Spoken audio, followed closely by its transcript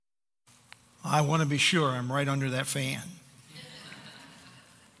I want to be sure I'm right under that fan.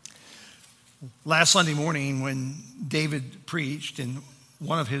 Last Sunday morning when David preached, in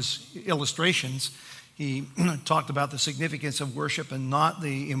one of his illustrations, he talked about the significance of worship and not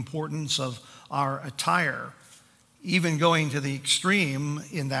the importance of our attire, even going to the extreme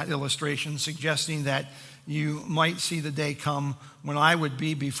in that illustration, suggesting that you might see the day come when I would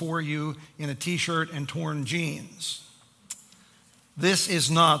be before you in a t-shirt and torn jeans. This is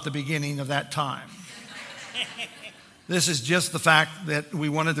not the beginning of that time. This is just the fact that we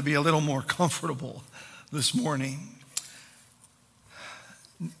wanted to be a little more comfortable this morning.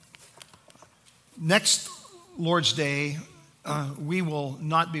 Next Lord's Day, we will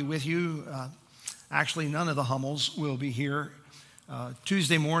not be with you. Actually, none of the Hummels will be here.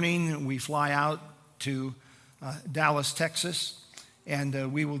 Tuesday morning, we fly out to Dallas, Texas,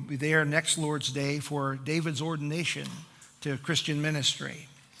 and we will be there next Lord's Day for David's ordination to Christian ministry.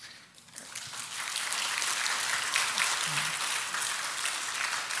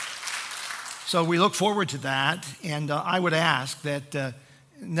 So we look forward to that, and I would ask that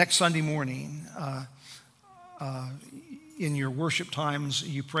next Sunday morning, in your worship times,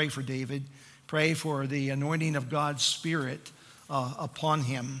 you pray for David, pray for the anointing of God's Spirit upon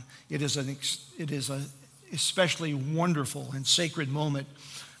him. It is a especially wonderful and sacred moment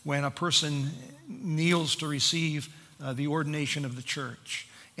when a person kneels to receive the ordination of the church,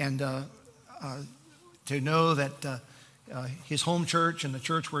 and to know that his home church and the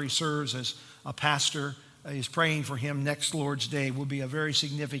church where he serves as a pastor is praying for him next Lord's Day will be a very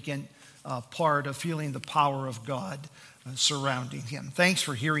significant part of feeling the power of God surrounding him. Thanks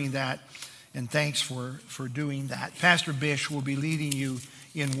for hearing that, and thanks for doing that. Pastor Bish will be leading you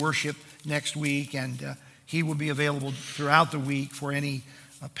in worship next week, and he will be available throughout the week for any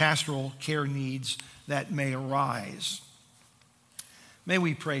pastoral care needs that may arise. May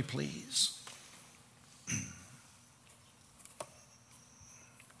we pray, please.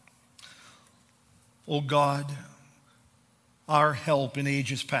 O God, our help in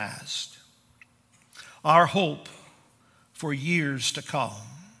ages past, our hope for years to come,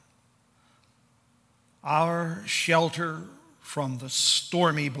 our shelter from the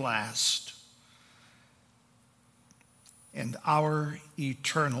stormy blast, and our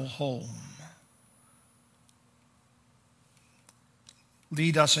eternal home.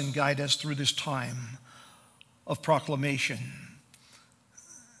 Lead us and guide us through this time of proclamation,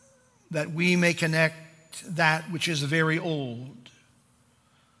 that we may connect that which is very old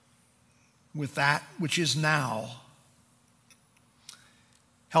with that which is now.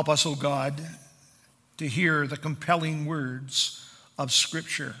 Help us, O God, to hear the compelling words of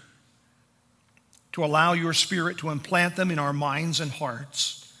Scripture, to allow your Spirit to implant them in our minds and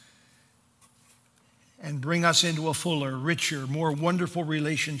hearts, and bring us into a fuller, richer, more wonderful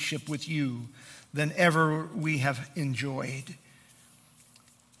relationship with you than ever we have enjoyed.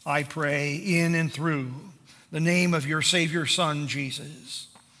 I pray in and through the name of your Savior, Son, Jesus.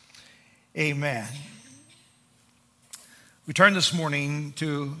 Amen. We turn this morning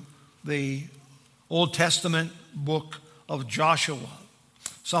to the Old Testament book of Joshua.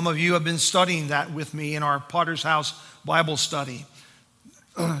 Some of you have been studying that with me in our Potter's House Bible study.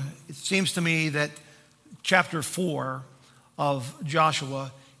 It seems to me that chapter 4 of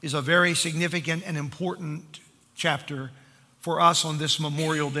Joshua is a very significant and important chapter for us on this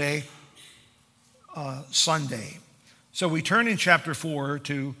Memorial Day Sunday. So we turn in chapter 4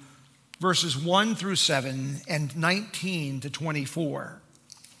 to verses 1 through 7 and 19 to 24.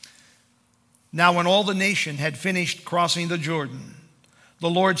 Now when all the nation had finished crossing the Jordan, the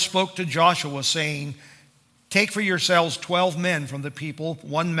Lord spoke to Joshua, saying, "Take for yourselves 12 men from the people,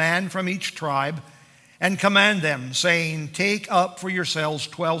 1 man from each tribe, and command them, saying, Take up for yourselves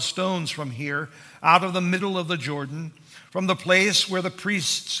 12 stones from here, out of the middle of the Jordan, from the place where the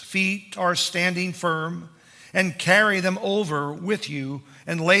priests' feet are standing firm, and carry them over with you,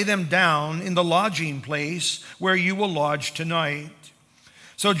 and lay them down in the lodging place where you will lodge tonight."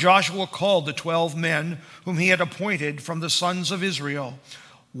 So Joshua called the 12 men whom he had appointed from the sons of Israel,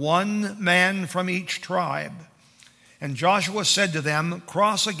 1 man from each tribe. And Joshua said to them,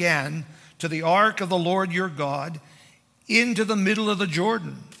 "Cross again to the ark of the Lord your God into the middle of the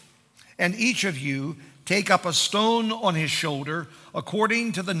Jordan, and each of you take up a stone on his shoulder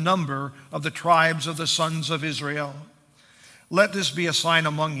according to the number of the tribes of the sons of Israel. Let this be a sign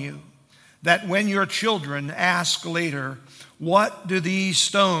among you, that when your children ask later, 'What do these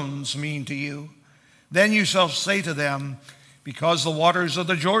stones mean to you?' then you shall say to them, 'Because the waters of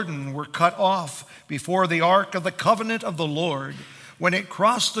the Jordan were cut off before the ark of the covenant of the Lord. When it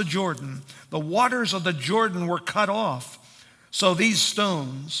crossed the waters of the Jordan were cut off. So these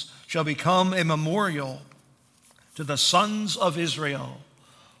stones shall become a memorial to the sons of Israel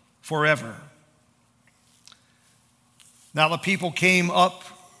forever. Now the people came up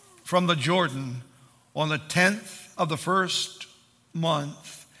from the Jordan on the 10th of the first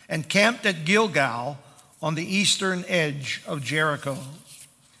month and camped at Gilgal on the eastern edge of Jericho.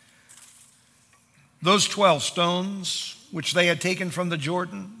 Those 12 stones which they had taken from the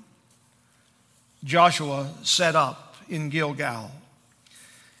Jordan, Joshua set up in Gilgal.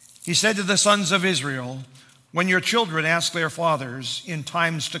 He said to the sons of Israel, when your children ask their fathers in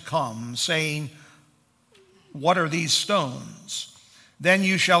times to come, saying, what are these stones? Then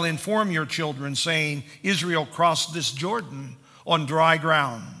you shall inform your children, saying, Israel crossed this Jordan on dry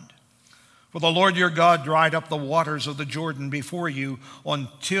ground. For the Lord your God dried up the waters of the Jordan before you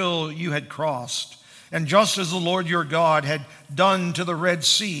until you had crossed. And just as the Lord your God had done to the Red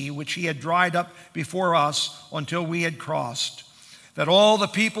Sea, which he had dried up before us until we had crossed, that all the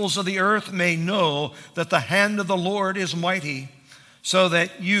peoples of the earth may know that the hand of the Lord is mighty, so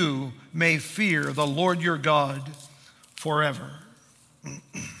that you may fear the Lord your God forever.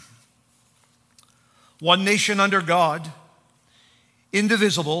 One nation under God,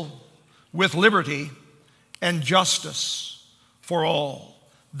 indivisible, with liberty and justice for all.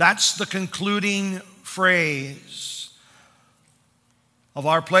 That's the concluding phrase of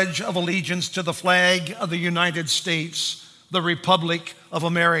our Pledge of Allegiance to the flag of the United States, the Republic of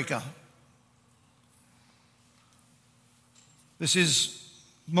America. This is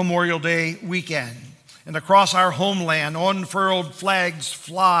Memorial Day weekend, and across our homeland, unfurled flags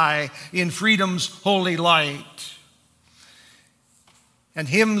fly in freedom's holy light. And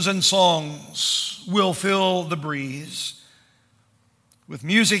hymns and songs will fill the breeze, with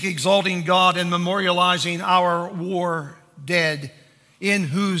music exalting God and memorializing our war dead, in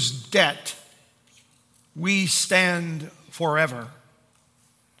whose debt we stand forever.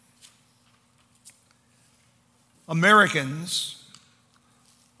 Americans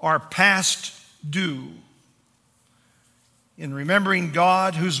are past due in remembering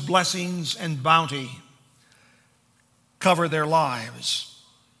God, whose blessings and bounty cover their lives.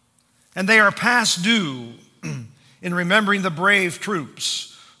 And they are past due in remembering the brave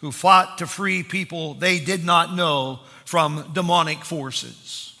troops who fought to free people they did not know from demonic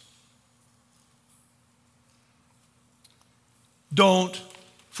forces. Don't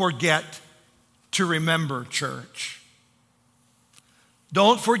forget to remember, church.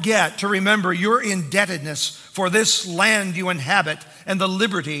 Don't forget to remember your indebtedness for this land you inhabit and the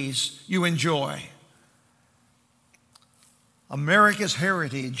liberties you enjoy. America's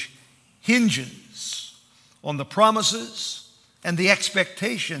heritage hinges on the promises and the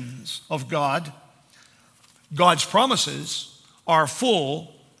expectations of God. God's promises are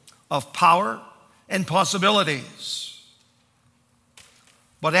full of power and possibilities.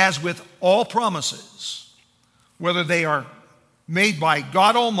 But as with all promises, whether they are made by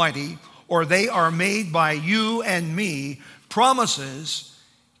God Almighty or they are made by you and me, promises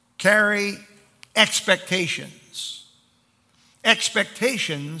carry expectations.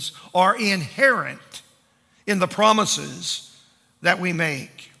 Expectations are inherent in the promises that we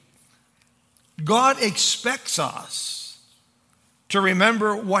make. God expects us to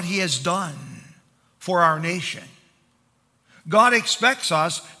remember what he has done for our nation. God expects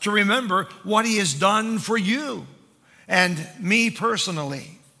us to remember what he has done for you and me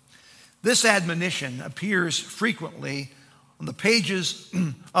personally. This admonition appears frequently on the pages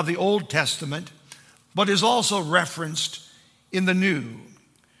of the Old Testament, but is also referenced in the New.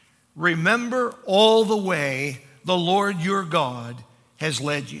 Remember all the way the Lord your God has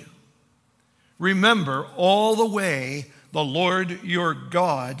led you. Remember all the way the Lord your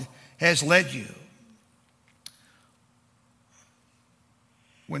God has led you.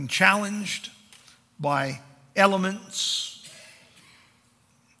 When challenged by elements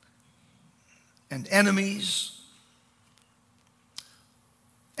and enemies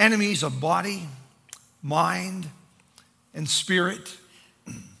of body, mind, and spirit,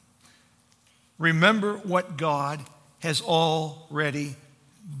 remember what God has already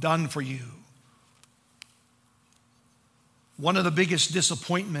done for you. One of the biggest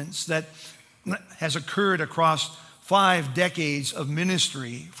disappointments that has occurred across 5 decades of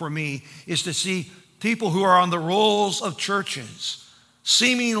ministry for me is to see people who are on the rolls of churches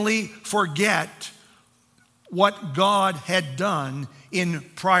seemingly forget what God had done in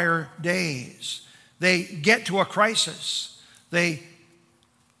prior days. They get to a crisis. They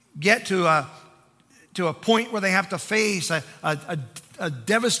get to a point where they have to face a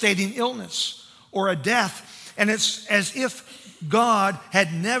devastating illness or a death, and it's as if God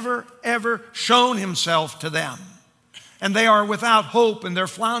had never, ever shown himself to them. and they are without hope and they're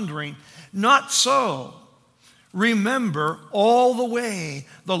floundering. Not so. Remember all the way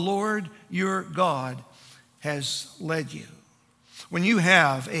the Lord your God has led you. When you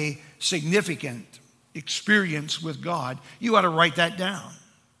have a significant experience with God, you ought to write that down.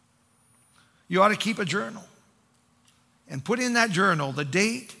 You ought to keep a journal and put in that journal the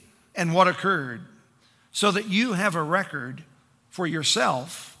date and what occurred so that you have a record for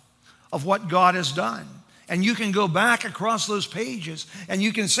yourself of what God has done. And you can go back across those pages and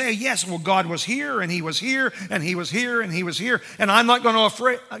you can say, yes, well, God was here and he was here and he was here and he was here. And I'm not going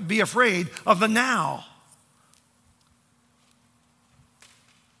to be afraid of the now.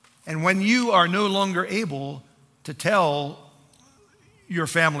 And when you are no longer able to tell your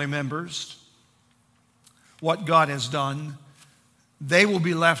family members what God has done, they will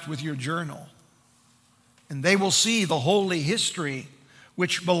be left with your journal. And they will see the holy history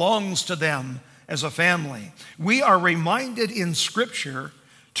which belongs to them as a family. We are reminded in Scripture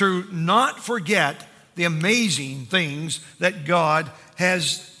to not forget the amazing things that God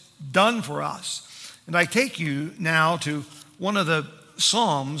has done for us. And I take you now to one of the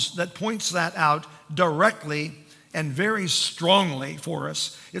Psalms that points that out directly and very strongly for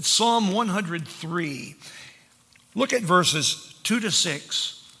us. It's Psalm 103. Look at verses 2 to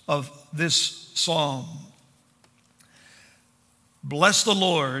 6 of this psalm. Bless the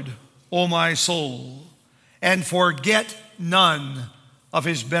Lord, O my soul, and forget none of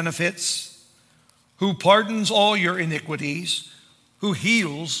his benefits, who pardons all your iniquities, who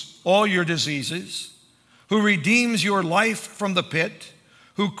heals all your diseases, who redeems your life from the pit,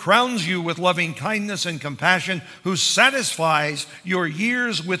 who crowns you with loving kindness and compassion, who satisfies your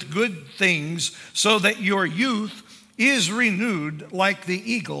years with good things, so that your youth is renewed like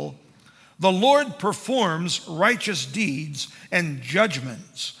the eagle. The Lord performs righteous deeds and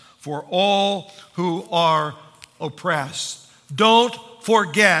judgments for all who are oppressed. Don't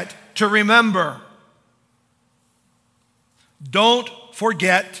forget to remember. Don't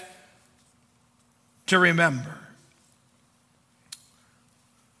forget to remember.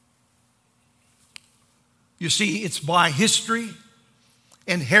 You see, it's by history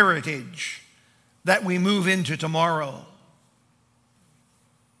and heritage that we move into tomorrow.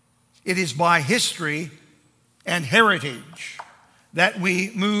 It is by history and heritage that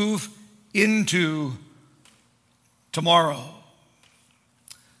we move into tomorrow.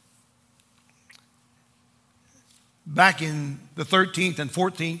 Back in the 13th and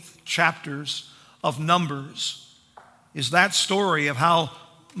 14th chapters of Numbers is that story of how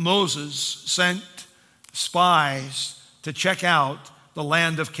Moses sent spies to check out the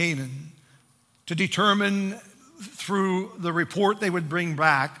land of Canaan, to determine through the report they would bring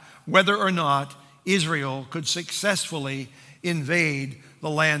back whether or not Israel could successfully invade the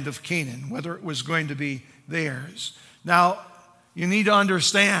land of Canaan, whether it was going to be theirs. Now, you need to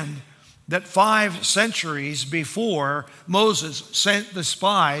understand that 5 centuries before Moses sent the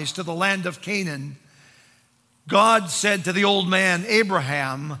spies to the land of Canaan, God said to the old man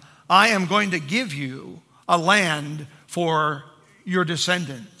Abraham, I am going to give you a land for your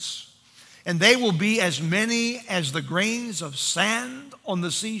descendants, and they will be as many as the grains of sand on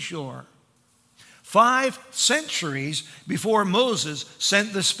the seashore. 5 centuries before Moses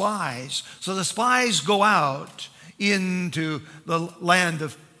sent the spies. So the spies go out into the land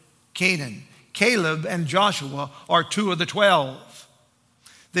of Canaan. Caleb and Joshua are 2 of the 12.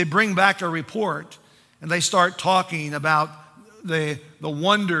 They bring back a report and they start talking about the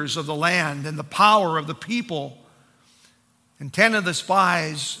wonders of the land and the power of the people. And 10 of the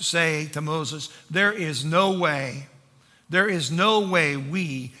spies say to Moses, there is no way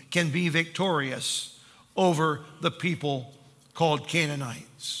we can be victorious over the people called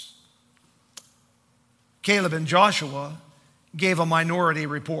Canaanites. Caleb and Joshua gave a minority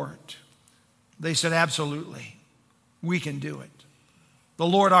report. They said, absolutely, we can do it. The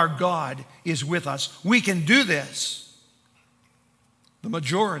Lord our God is with us. We can do this. The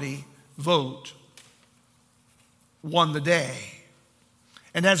majority vote won the day.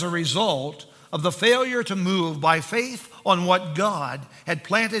 And as a result of the failure to move by faith on what God had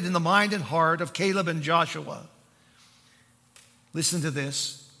planted in the mind and heart of Caleb and Joshua, listen to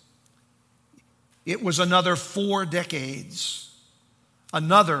this. It was another 4 decades,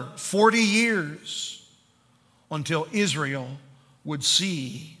 another 40 years until Israel would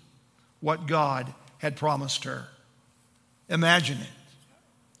see what God had promised her. Imagine it.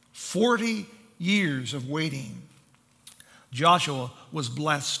 40 years of waiting. Joshua was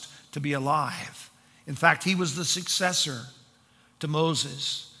blessed to be alive. In fact, he was the successor to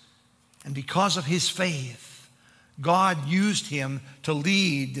Moses. And because of his faith, God used him to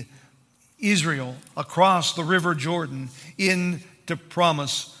lead Israel across the river Jordan into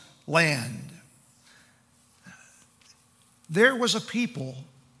promised land. There was a people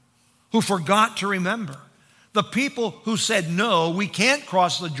who forgot to remember. The people who said, no, we can't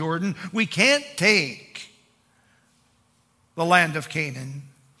cross the Jordan, we can't take the land of Canaan,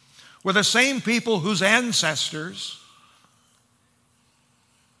 were the same people whose ancestors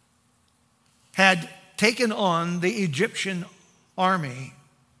had taken on the Egyptian army,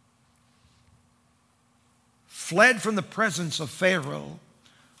 fled from the presence of Pharaoh.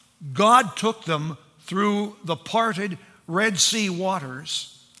 God took them through the parted Red Sea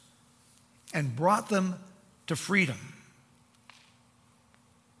waters and brought them to freedom.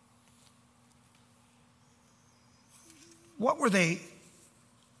 What were they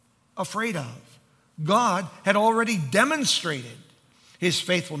afraid of? God had already demonstrated his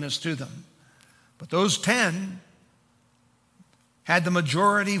faithfulness to them. But those 10 had the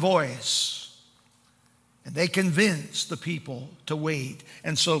majority voice, and they convinced the people to wait.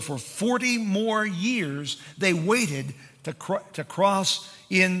 And so for 40 more years, they waited to cross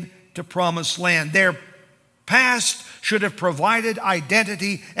into promised land. Their past should have provided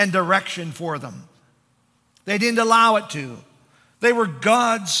identity and direction for them. They didn't allow it to. They were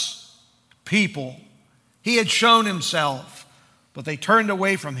God's people. He had shown himself, but they turned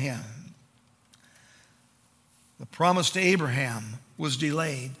away from him. The promise to Abraham was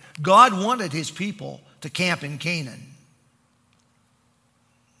delayed. God wanted his people to camp in Canaan,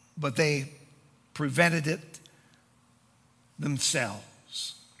 but they prevented it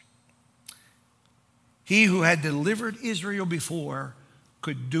themselves. He who had delivered Israel before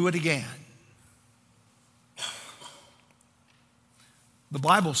could do it again. The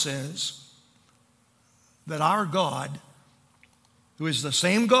Bible says that our God, who is the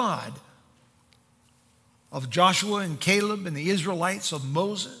same God of Joshua and Caleb and the Israelites, of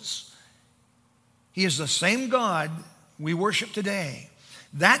Moses, he is the same God we worship today.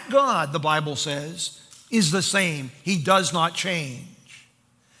 That God, the Bible says, is the same. He does not change.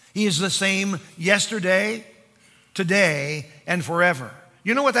 He is the same yesterday, today, and forever.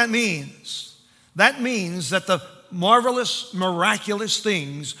 You know what that means? That means that the marvelous, miraculous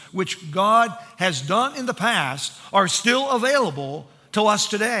things which God has done in the past are still available to us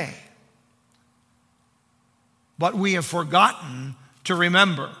today. But we have forgotten to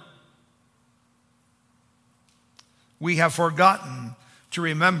remember. We have forgotten to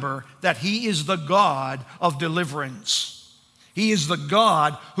remember that he is the God of deliverance. He is the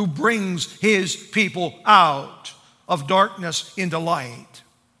God who brings his people out of darkness into light.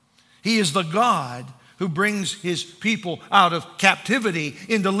 He is the God who brings his people out of captivity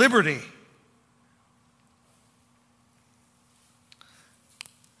into liberty.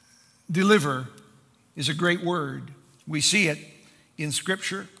 Deliver is a great word. We see it in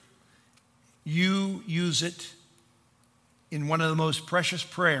Scripture. You use it in one of the most precious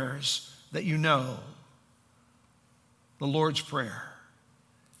prayers that you know, the Lord's Prayer.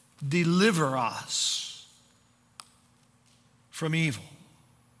 Deliver us from evil.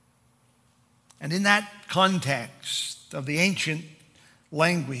 And in that context of the ancient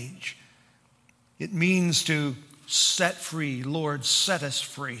language, it means to set free. Lord, set us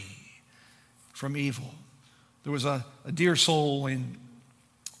free from evil. There was a dear soul in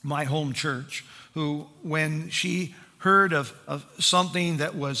my home church who, when she heard of something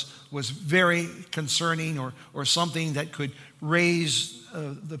that was very concerning or something that could raise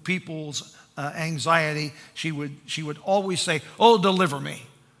the people's anxiety, she would always say, "Oh, deliver me.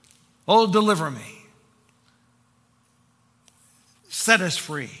 Oh, deliver me. Set us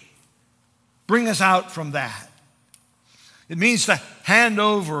free. Bring us out from that." It means to hand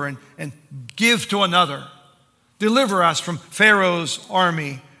over and give to another. Deliver us from Pharaoh's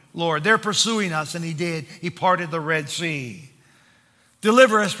army, Lord. They're pursuing us, and he did. He parted the Red Sea.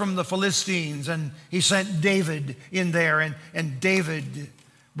 Deliver us from the Philistines, and he sent David in there, and David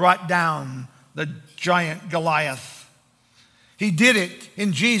brought down the giant Goliath. He did it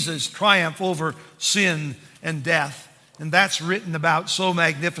in Jesus' triumph over sin and death. And that's written about so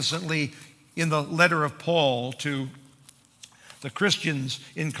magnificently in the letter of Paul to the Christians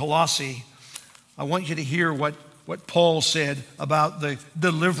in Colossae. I want you to hear what Paul said about the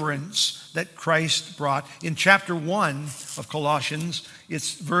deliverance that Christ brought. In chapter 1 of Colossians,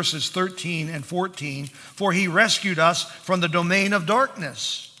 it's verses 13 and 14. "For he rescued us from the domain of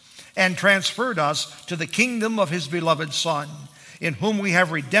darkness and transferred us to the kingdom of his beloved Son, in whom we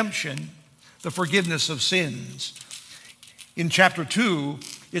have redemption, the forgiveness of sins." In chapter 2,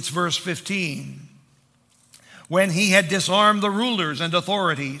 it's verse 15. "When he had disarmed the rulers and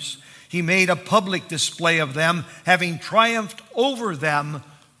authorities, he made a public display of them, having triumphed over them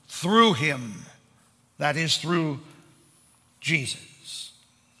through him, that is, through Jesus.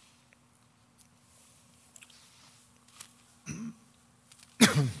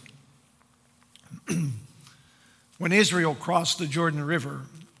 When Israel crossed the Jordan River,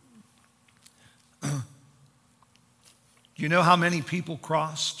 do you know how many people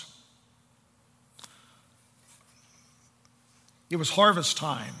crossed? It was harvest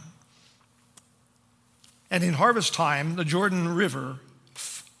time. And in harvest time, the Jordan River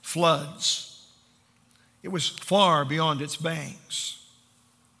floods. It was far beyond its banks.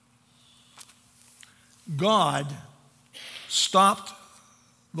 God stopped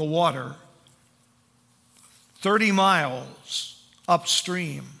the water 30 miles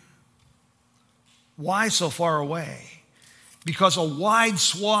upstream. Why so far away? Because a wide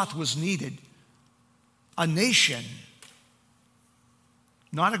swath was needed. A nation,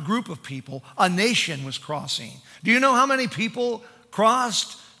 not a group of people, a nation was crossing. Do you know how many people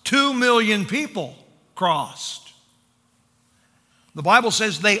crossed? 2 million people crossed. The Bible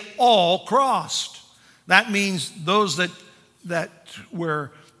says they all crossed. That means those that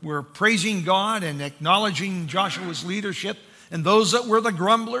were praising God and acknowledging Joshua's leadership, and those that were the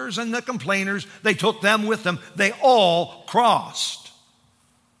grumblers and the complainers, they took them with them. They all crossed,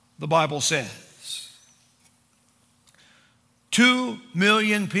 the Bible says. 2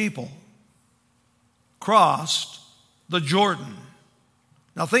 million people crossed the Jordan.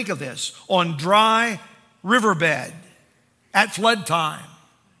 Now think of this, on dry riverbed at flood time.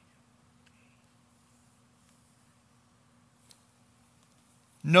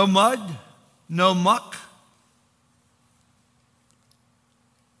 No mud, no muck,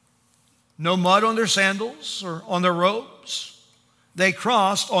 no mud on their sandals or on their robes. They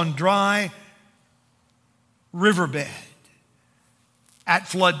crossed on dry riverbed at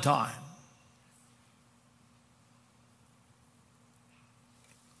flood time.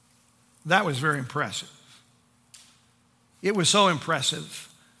 That was very impressive. It was so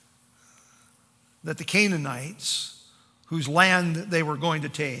impressive that the Canaanites, whose land they were going to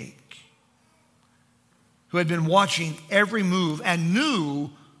take, who had been watching every move and knew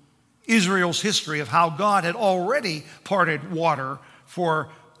Israel's history of how God had already parted water for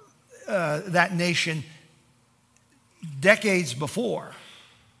that nation decades before.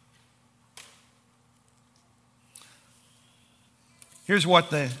 Here's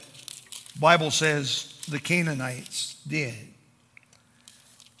what the Bible says the Canaanites did.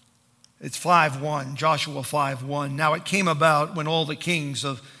 It's 5:1, Joshua 5:1. Now it came about when all the kings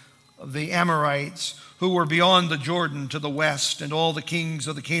of the Amorites who were beyond the Jordan to the west, and all the kings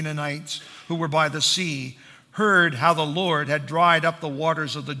of the Canaanites who were by the sea, heard how the Lord had dried up the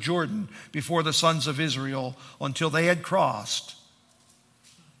waters of the Jordan before the sons of Israel until they had crossed,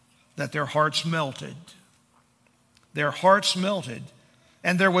 that their hearts melted. Their hearts melted,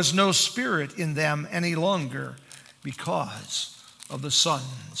 and there was no spirit in them any longer because of the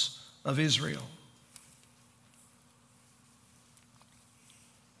sons of Israel.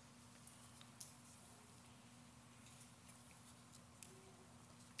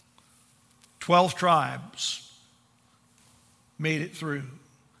 Twelve tribes made it through.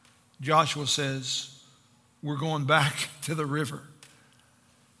 Joshua says, we're going back to the river,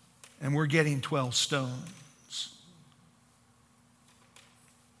 and we're getting 12 stones.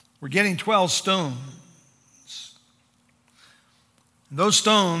 We're getting 12 stones. Those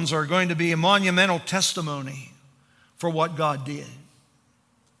stones are going to be a monumental testimony for what God did.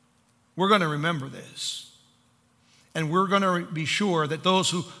 We're going to remember this. And we're going to be sure that those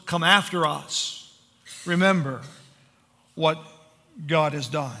who come after us remember what God has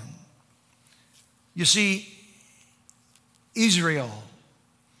done. You see, Israel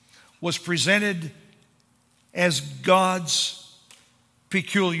was presented as God's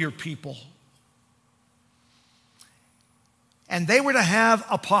peculiar people. And they were to have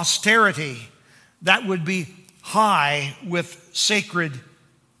a posterity that would be high with sacred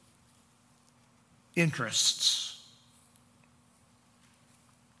interests.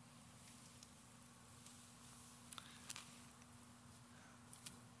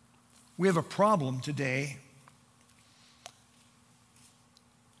 We have a problem today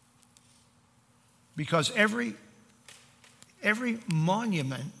because every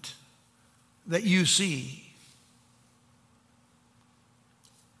monument that you see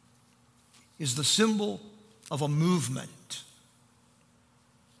is the symbol of a movement.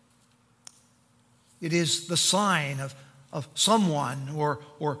 It is the sign of someone or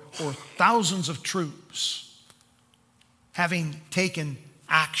thousands of troops having taken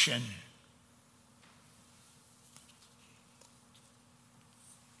action.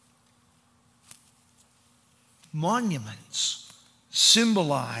 Monuments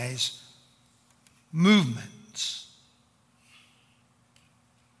symbolize movements.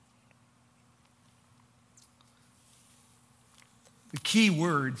 The key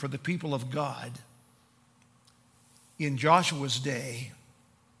word for the people of God in Joshua's day,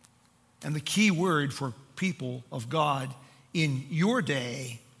 and the key word for people of God in your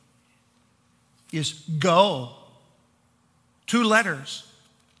day, is go. 2 letters.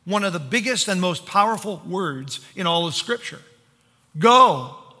 One of the biggest and most powerful words in all of Scripture.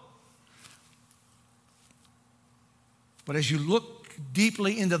 Go. But as you look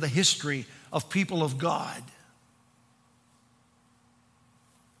deeply into the history of people of God,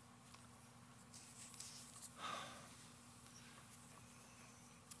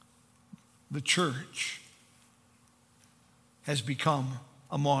 the church has become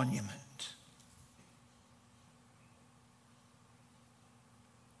a monument.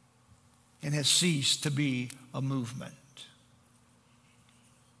 And has ceased to be a movement.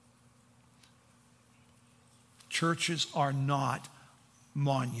 Churches are not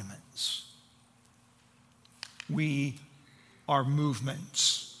monuments. We are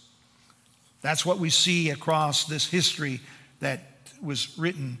movements. That's what we see across this history that was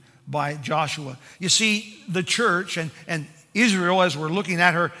written by Joshua. You see, the church and Israel, as we're looking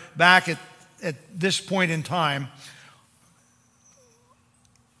at her back at this point in time,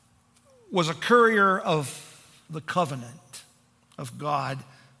 was a courier of the covenant of God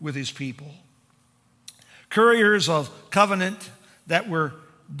with his people. Couriers of covenant that were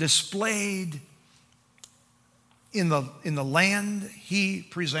displayed in the land he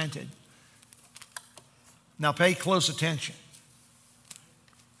presented. Now pay close attention.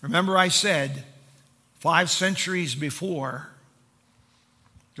 Remember I said 5 centuries before,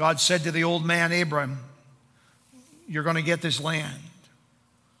 God said to the old man Abram, you're going to get this land.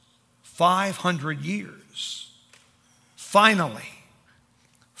 500 years. Finally,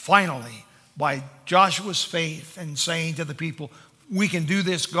 by Joshua's faith and saying to the people, we can do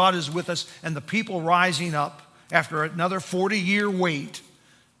this, God is with us, and the people rising up after another 40-year wait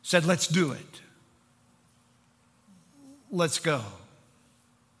said, let's do it. Let's go.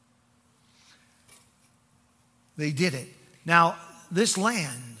 They did it. Now, this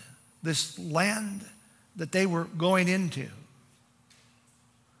land that they were going into,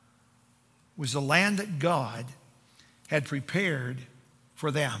 was the land that God had prepared for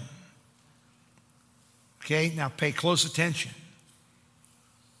them. Okay, now pay close attention.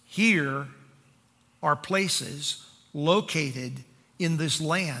 Here are places located in this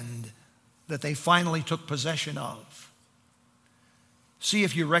land that they finally took possession of. See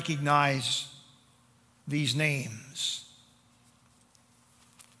if you recognize these names.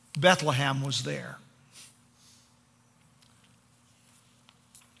 Bethlehem was there.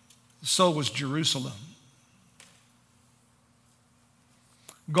 So was Jerusalem.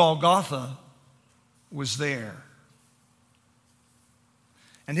 Golgotha was there.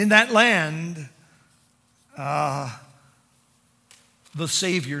 And in that land, the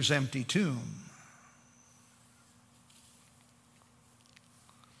Savior's empty tomb.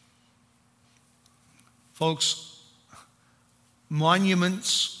 Folks,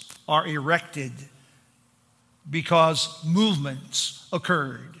 monuments are erected because movements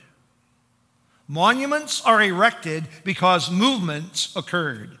occurred. Monuments are erected because movements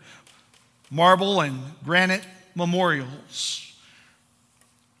occurred. Marble and granite memorials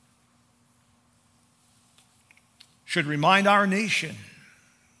should remind our nation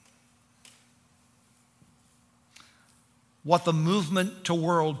what the movement to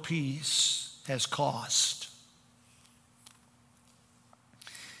world peace has cost.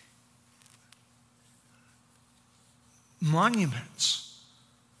 Monuments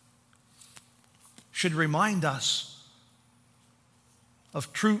should remind us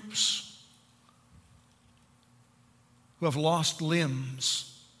of troops who have lost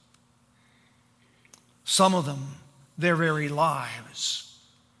limbs, some of them their very lives,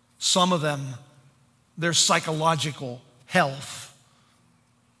 some of them their psychological health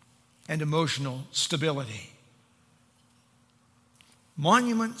and emotional stability.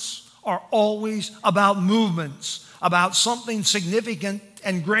 Monuments are always about movements, about something significant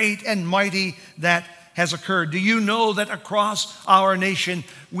and great and mighty that has occurred. Do you know that across our nation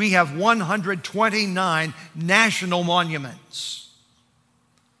we have 129 national monuments?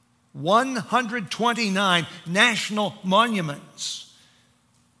 129 national monuments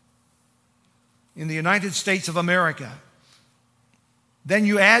in the United States of America. Then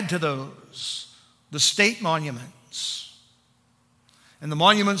you add to those the state monuments and the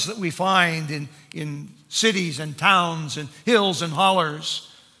monuments that we find in cities and towns and hills and hollers.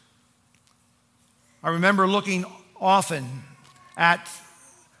 I remember looking often at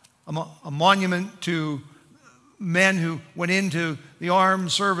a monument to men who went into the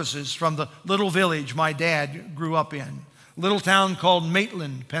armed services from the little village my dad grew up in, a little town called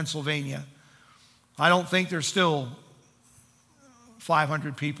Maitland, Pennsylvania. I don't think there's still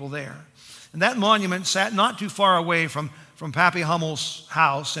 500 people there. And that monument sat not too far away from Pappy Hummel's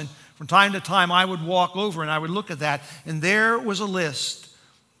house, and from time to time I would walk over and I would look at that, and there was a list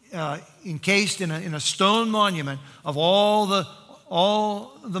encased in a stone monument of all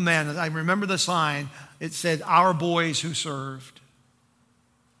the men. I remember the sign. It said, "Our boys who served."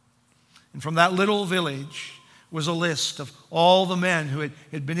 And from that little village was a list of all the men who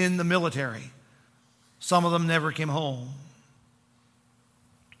had been in the military. Some of them never came home.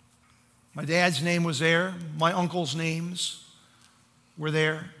 My dad's name was there. My uncle's names were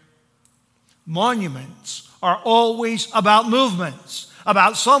there. Monuments are always about movements,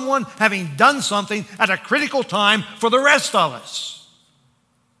 about someone having done something at a critical time for the rest of us.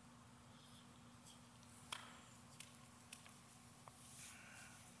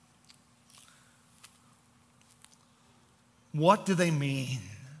 What do they mean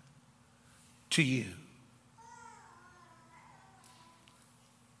to you?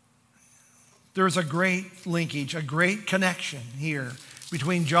 There's a great linkage, a great connection here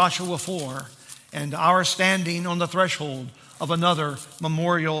between Joshua 4 and our standing on the threshold of another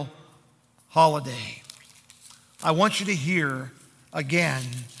memorial holiday. I want you to hear again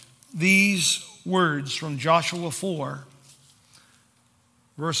these words from Joshua 4,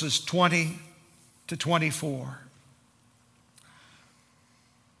 verses 20 to 24.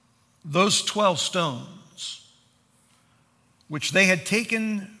 Those 12 stones, which they had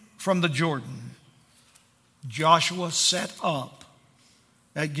taken from the Jordan, Joshua set up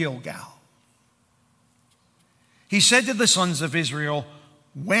at Gilgal. He said to the sons of Israel,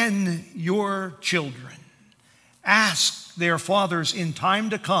 "When your children ask their fathers in time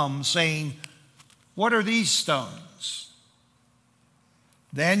to come, saying, 'What are these stones?'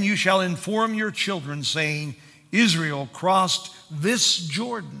 then you shall inform your children, saying, 'Israel crossed this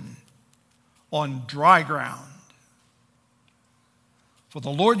Jordan on dry ground.' For the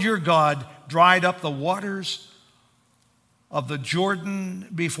Lord your God dried up the waters of the Jordan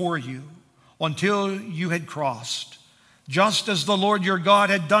before you until you had crossed, just as the Lord your God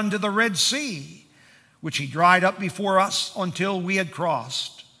had done to the Red Sea, which he dried up before us until we had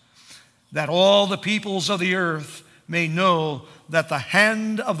crossed, that all the peoples of the earth may know that the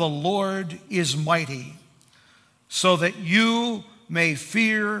hand of the Lord is mighty, so that you may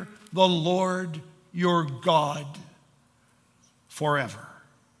fear the Lord your God forever."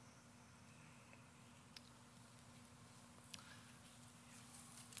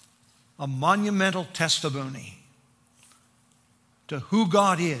 A monumental testimony to who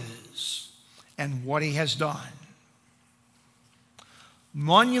God is and what he has done.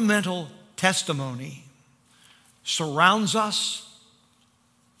 Monumental testimony surrounds us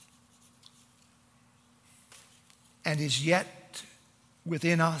and is yet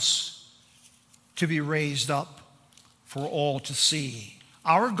within us to be raised up for all to see.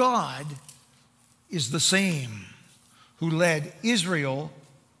 Our God is the same who led Israel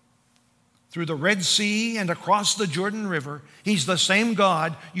through the Red Sea and across the Jordan River. He's the same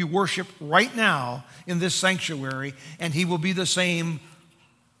God you worship right now in this sanctuary, and he will be the same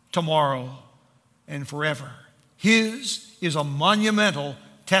tomorrow and forever. His is a monumental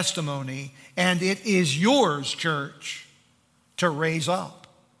testimony, and it is yours, church, to raise up.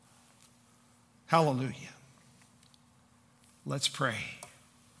 Hallelujah. Let's pray.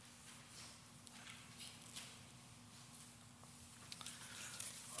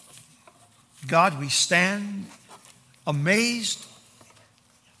 God, we stand amazed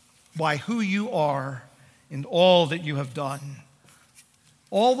by who you are and all that you have done,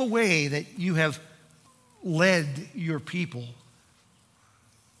 all the way that you have led your people,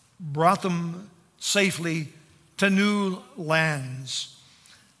 brought them safely to new lands,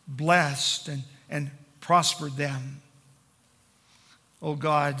 blessed and prospered them. Oh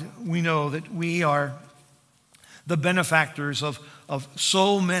God, we know that we are the benefactors of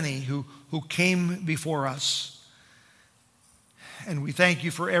so many who came before us. And we thank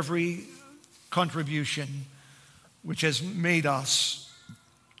you for every contribution which has made us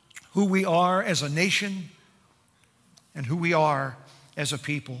who we are as a nation and who we are as a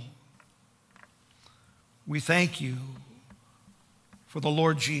people. We thank you for the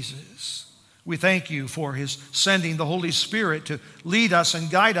Lord Jesus. We thank you for his sending the Holy Spirit to lead us and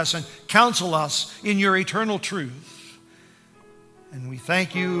guide us and counsel us in your eternal truth. And we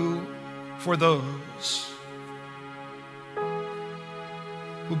thank you for those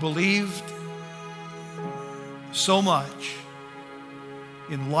who believed so much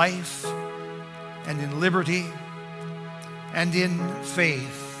in life and in liberty and in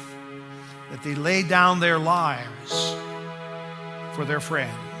faith, that they lay down their lives for their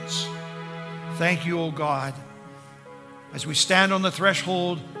friends. Thank you, O God, as we stand on the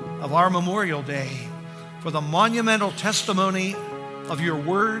threshold of our Memorial Day, for the monumental testimony of your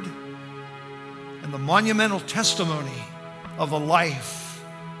word and the monumental testimony of the life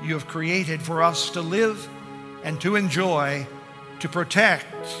you have created for us to live and to enjoy, to protect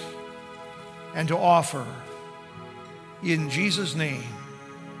and to offer. In Jesus' name,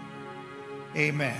 amen.